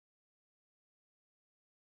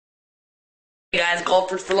Hey guys,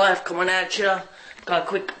 Golfers for Life coming at you. Got a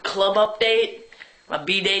quick club update. My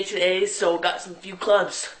B-day today, so got some few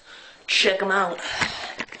clubs. Check them out.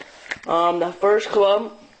 The first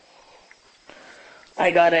club,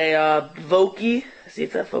 I got a Vokey. Let's see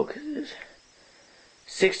if that focuses.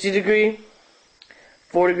 60 degree,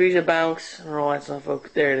 4 degrees of bounce. I don't know why it's not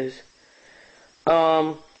focused. There it is.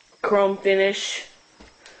 Chrome finish.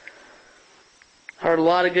 Heard a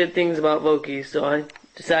lot of good things about Vokey, so I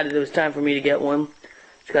decided it was time for me to get one.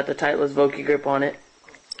 It's got the Titleist Vokey grip on it.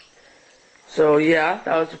 So yeah,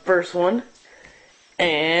 that was the first one.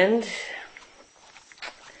 And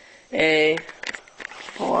a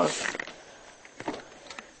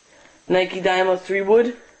Nike Dynamo 3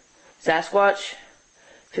 wood Sasquatch,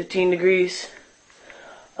 15 degrees.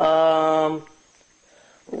 Regular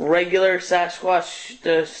Sasquatch,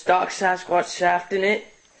 the stock Sasquatch shaft in it.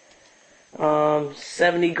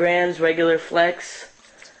 70 grams regular flex.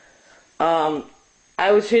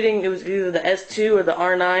 I was hitting, it was either the S2 or the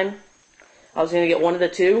R9. I was going to get one of the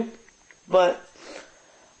two, but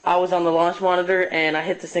I was on the launch monitor and I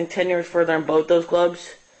hit this thing 10 yards further on both those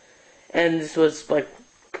clubs, and this was like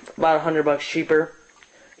about $100 cheaper,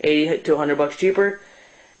 80 to $100 cheaper,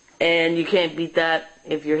 and you can't beat that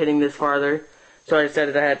if you're hitting this farther. So I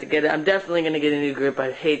decided I had to get it. I'm definitely going to get a new grip.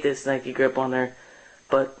 I hate this Nike grip on there,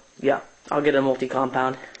 but yeah, I'll get a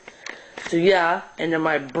multi-compound. So yeah, and then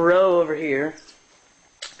my bro over here,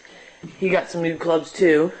 he got some new clubs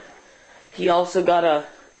too. He also got a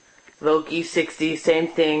Vokey 60, same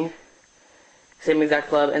thing, same exact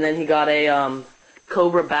club, and then he got a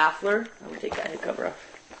Cobra baffler. Let me take that head cover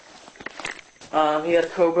off. He got a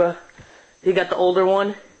Cobra. He got the older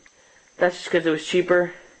one. That's just because it was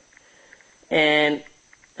cheaper. And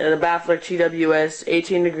the baffler TWS,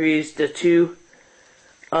 18 degrees to 2.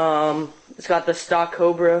 It's got the stock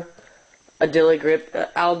Cobra Aldila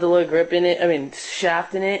grip in it. I mean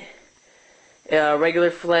shaft in it. Regular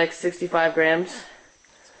flex, 65 grams.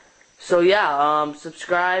 So yeah,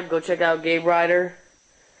 subscribe. Go check out Gabe Ryder.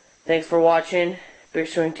 Thanks for watching.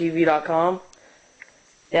 BigSwingTV.com.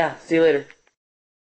 Yeah, see you later.